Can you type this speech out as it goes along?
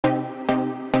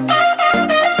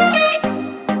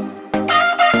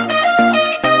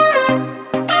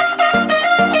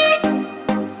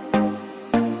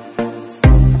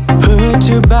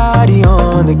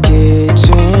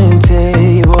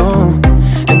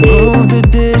the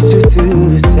dishes to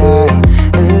the side.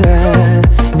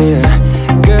 Yeah.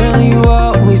 Girl, you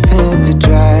always tend to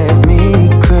drive me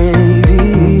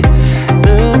crazy,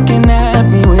 looking at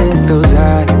me with those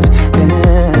eyes.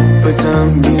 Yeah. Put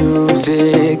some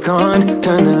music on,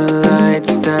 turn the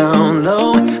lights down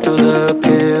low, throw the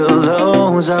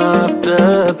pillows off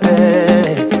the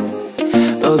bed,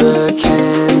 blow the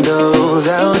candles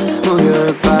out, move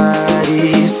your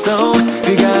body slow. If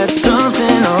you got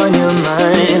something on your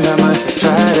mind, I'ma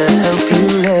try to help you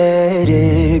let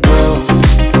it go.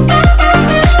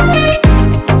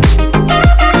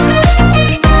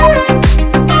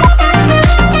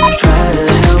 Try to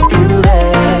help you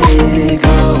let it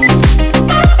go.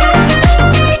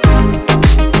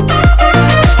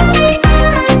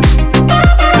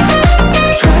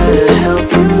 Try to help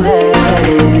you let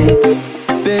it.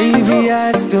 Baby,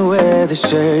 I still wear the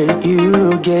shirt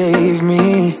you gave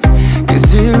me,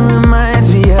 'cause it reminds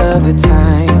me of the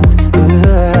times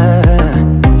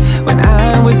when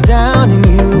I was down and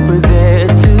you were there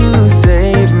to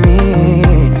save me,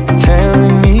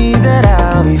 telling me that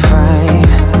I'll be fine.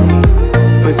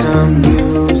 Put some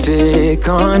music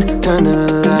on, turn the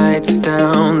lights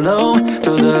down low,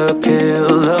 throw the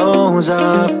pillows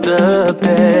off the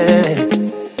bed,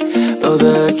 blow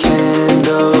the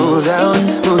candles out,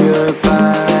 move your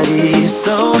body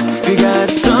slow. If you got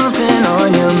something on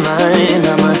your mind,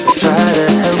 I'ma try to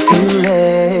help you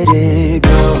let it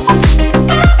go.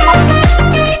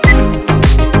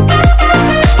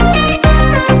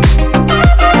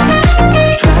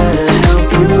 Try to help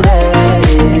you let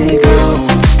it go.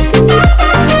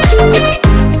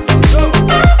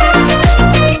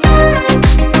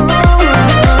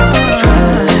 Try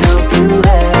to help you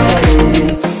let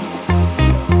it.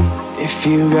 If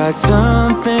you got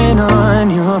something on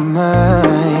your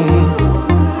mind,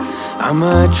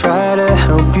 I'ma try to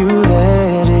help you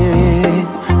let it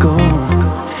go.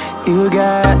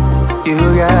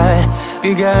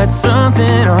 You got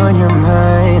something on your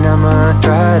mind, I'ma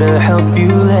try to help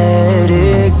you let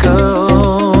it go.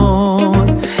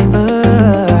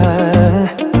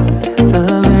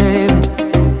 Baby,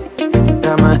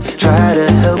 I'ma try to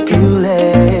help you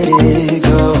let it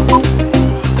go.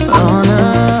 Oh no.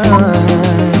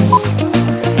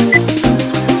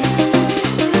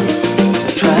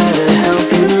 Try to help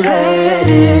you let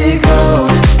it go.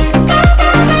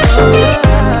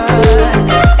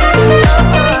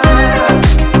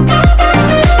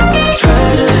 Try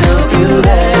to help you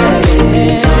let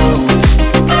it go.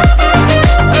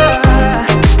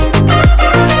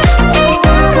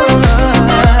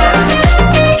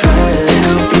 Try to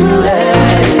help you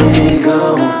let it go.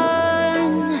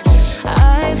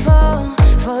 I fall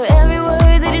for every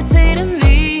word that you say to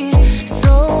me.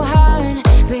 So hard,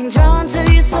 being drawn to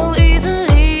you so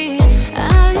easily.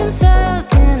 I am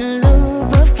stuck in a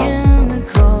loop of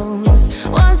chemicals.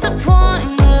 What's the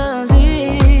point of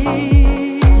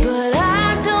this? But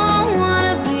I don't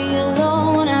wanna be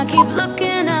alone. I keep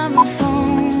looking at my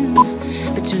phone,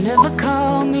 but you never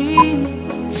call me.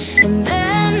 And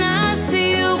then I see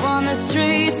you on the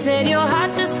street, said your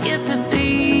heart just skipped a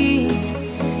beat,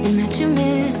 and that you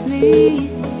miss me.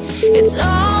 It's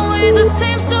always the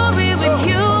same story with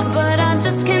you, but I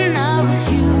just cannot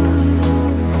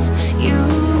refuse you.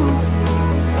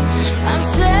 I'm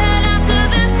sad after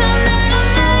this time that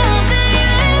I'm out, that you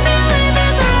leave me with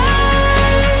this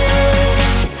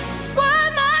rush. Why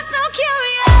am I so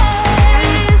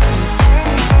curious?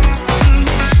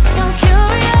 So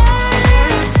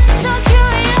curious, so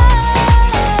curious.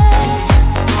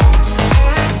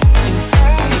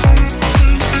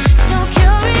 So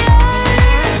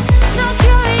curious, so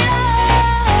curious.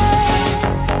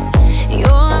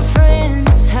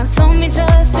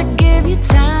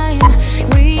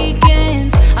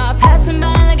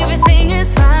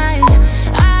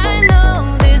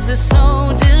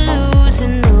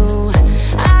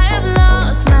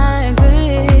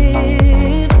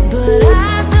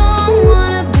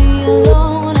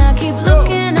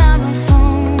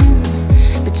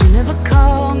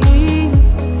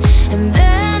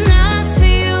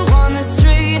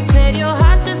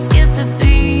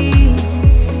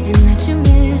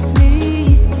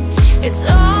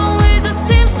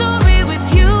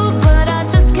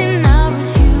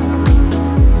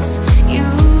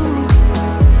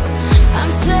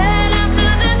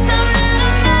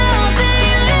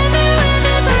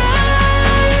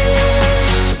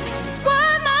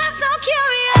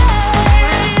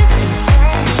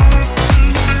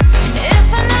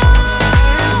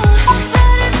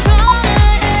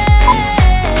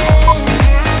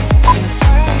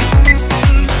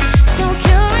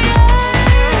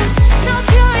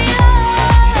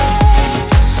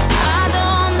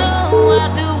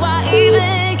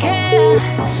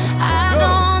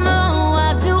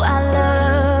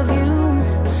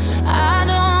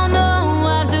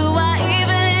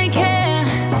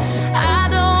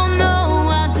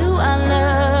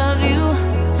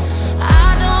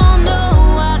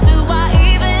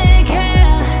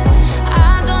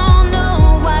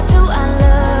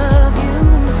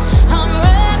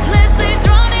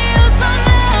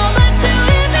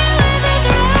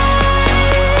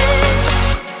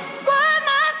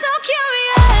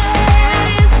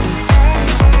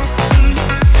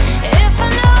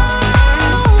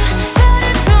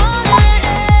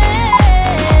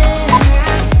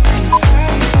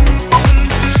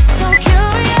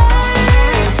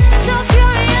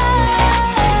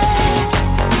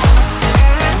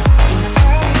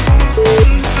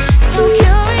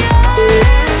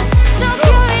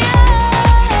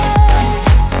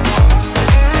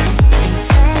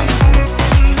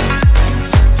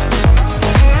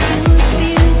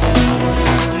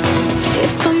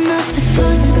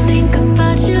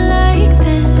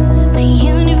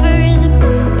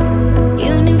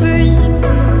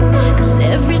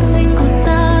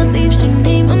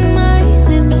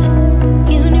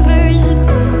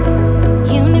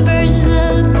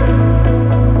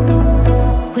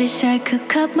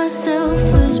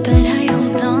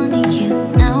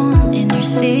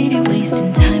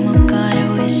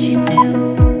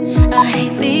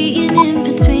 being in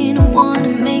between. I wanna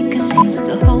make a scene,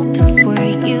 still hoping for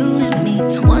you and me,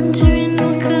 wondering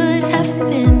what could have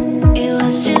been. It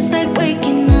was just like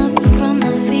waking up from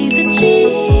a fever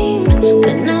dream,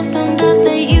 when I found out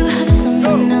that you have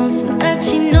someone else and that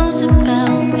she knows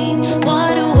about me.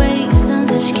 What a waste on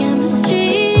such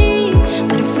chemistry.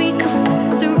 But if we could fuck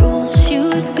the rules, you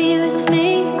would be with me.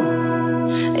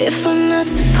 If I'm not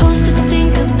supposed to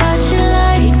think about you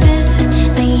like this,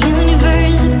 the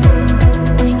universe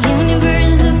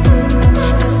up,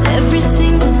 'cause every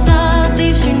single thought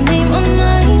leaves your name on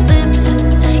my lips.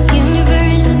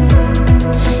 Universe up.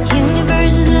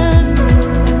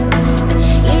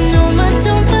 You know I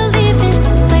don't believe in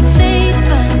like fate,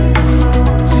 but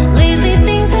lately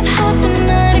things have happened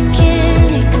that I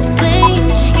can't explain.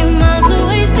 You're miles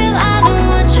away, still I know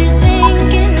what you're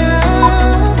thinking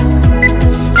of.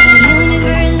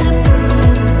 Universe up.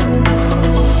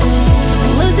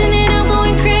 Losing it, I'm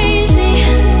going crazy.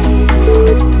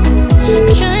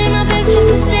 Trying my best just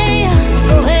to stay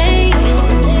awake.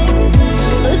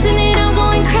 Losing it, I'm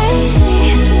going crazy.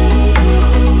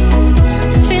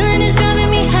 This feeling is driving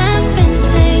me half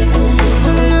insane. If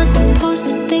I'm not supposed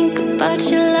to think about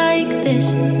you like this,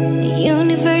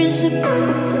 universe up.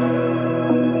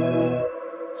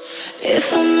 If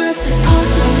I'm not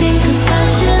supposed to think about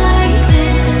you like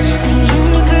this, then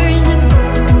universe up.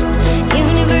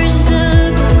 Universe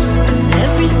up. 'Cause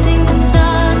every single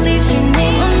thought leaves your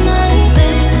name on my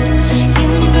lips.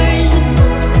 Universe up.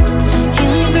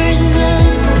 Universe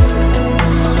up.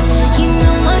 You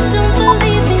know I don't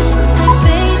believe in like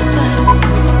fate, but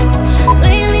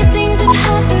lately things have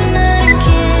happened that I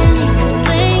can't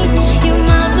explain. You're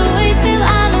miles away, still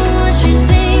I know what you're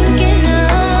thinking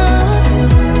of.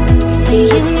 The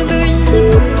universe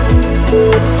up.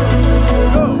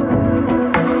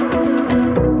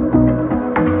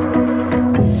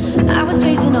 I was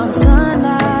facing all the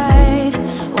sunlight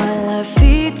while our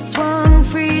feet swung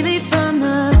freely from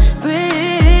the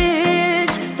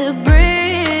bridge.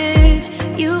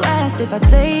 You asked if I'd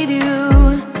save you,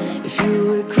 if you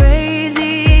were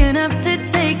crazy enough to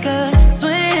take a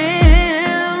swim.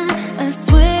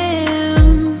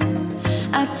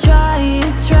 I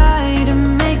try to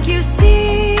make you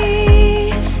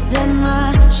see that my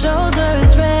shoulder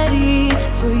is ready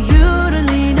for you to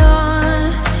lean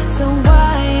on. So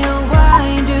why, oh why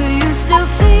do you still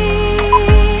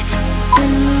flee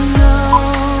when you know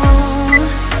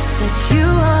that you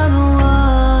are the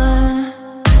one?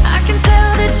 I can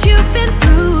tell that you've been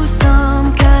through some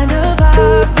kind of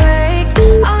heartbreak.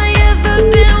 All I ever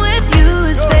been with you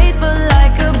is faithful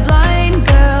like a blind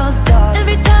girl's dog.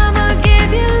 Every time I give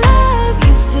you love,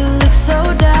 you still look so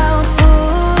doubtful.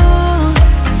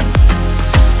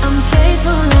 I'm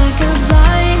faithful like a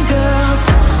blind girl's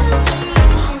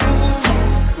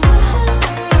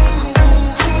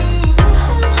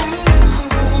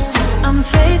I'm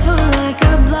faithful like a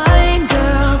blind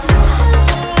girl's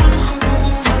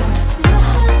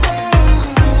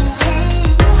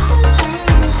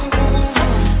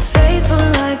faithful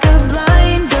like a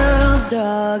blind girl's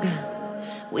dog.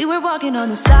 We were walking on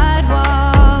the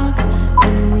sidewalk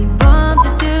when we bumped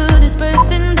into this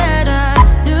person that I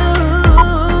knew.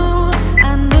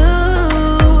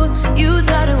 You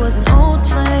thought it was an old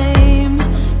flame,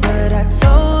 but I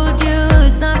told you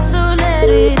it's not, so let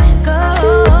it go.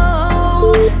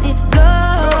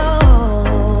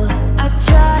 I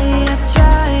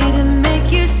try to make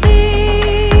you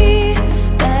see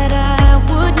that I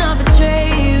would not betray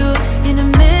you in a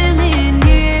million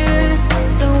years.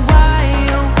 So why,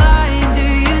 oh why do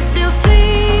you still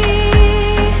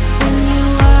flee when you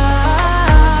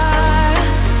are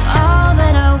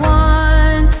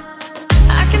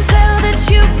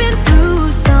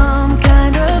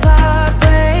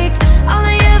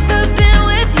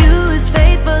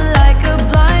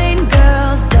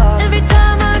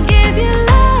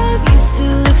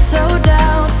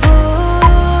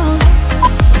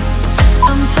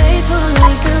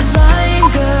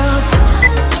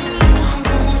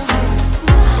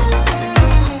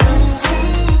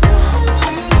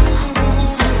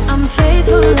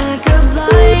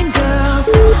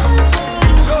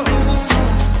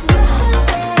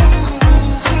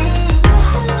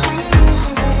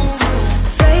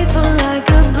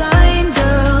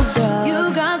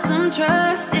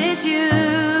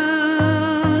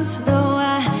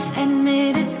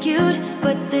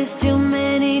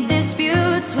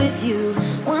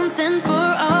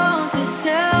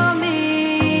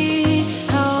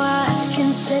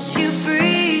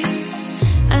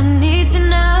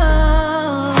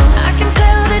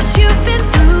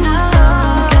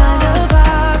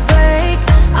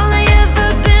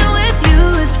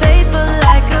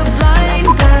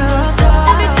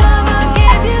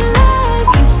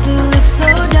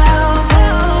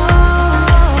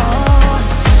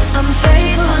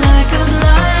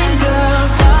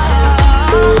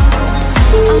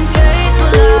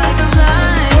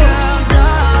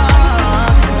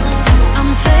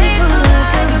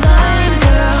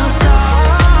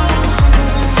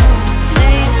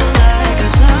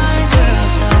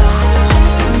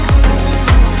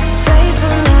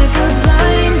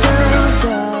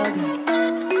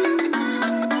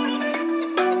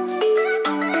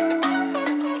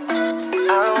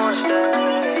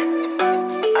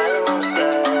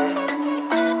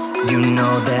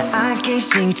can't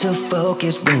seem to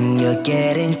focus when you're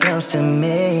getting close to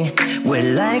me.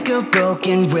 We're like a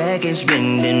broken record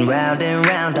spinning round and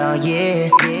round all year.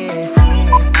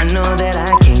 I know that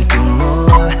I can't do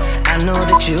more, I know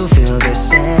that you feel the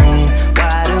same.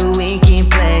 Why do we keep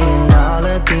playing all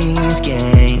of these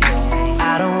games?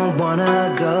 I don't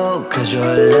wanna go, cause your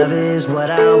love is what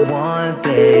I want,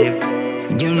 babe.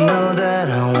 You know that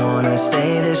I wanna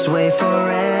stay this way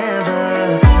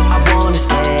forever. I wanna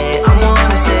stay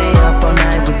up all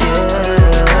night with you.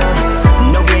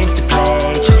 No games to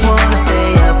play, just wanna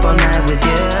stay up all night with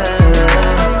you.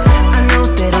 I know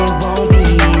that it won't be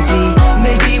easy,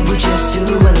 maybe we're just too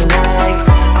alike.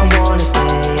 I wanna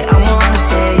stay up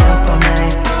all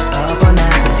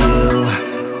night with you.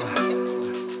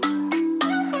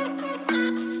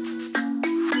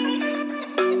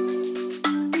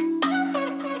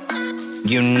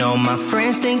 You know my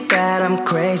friends think that I'm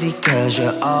crazy, cause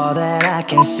you're all that I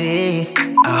can see.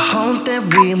 I hope that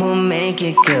we will make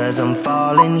it, cause I'm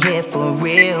falling here for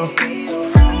real.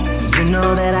 You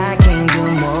know that I can't do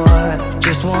more,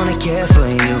 just wanna care for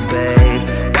you, babe.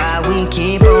 Why we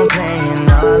keep on playing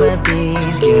all of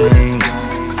these games?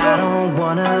 I don't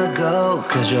wanna go,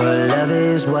 cause your love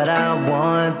is what I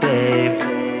want, babe.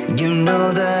 You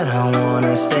know that I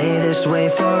wanna stay this way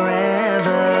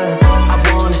forever. I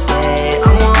wanna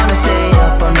stay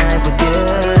up all night with you.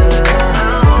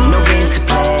 No games to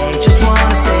play, just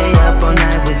wanna stay up all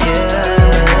night with you.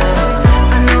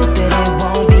 I know that it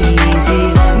won't be easy,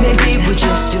 maybe we're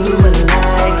just too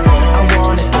alike. I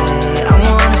wanna stay up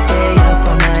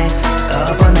all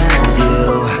night with you.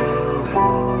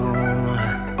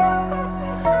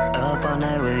 Up all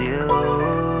night with you.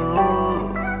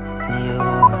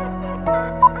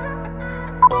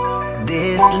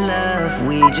 This love,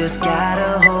 we just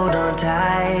gotta hold on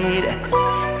tight,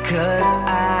 cause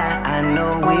I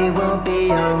know we will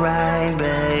be alright,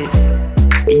 babe.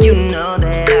 You know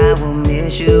that I will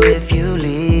miss you if you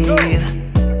leave,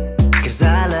 cause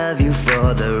I love you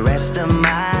for the rest of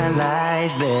my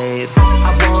life, babe.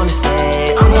 I wanna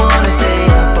stay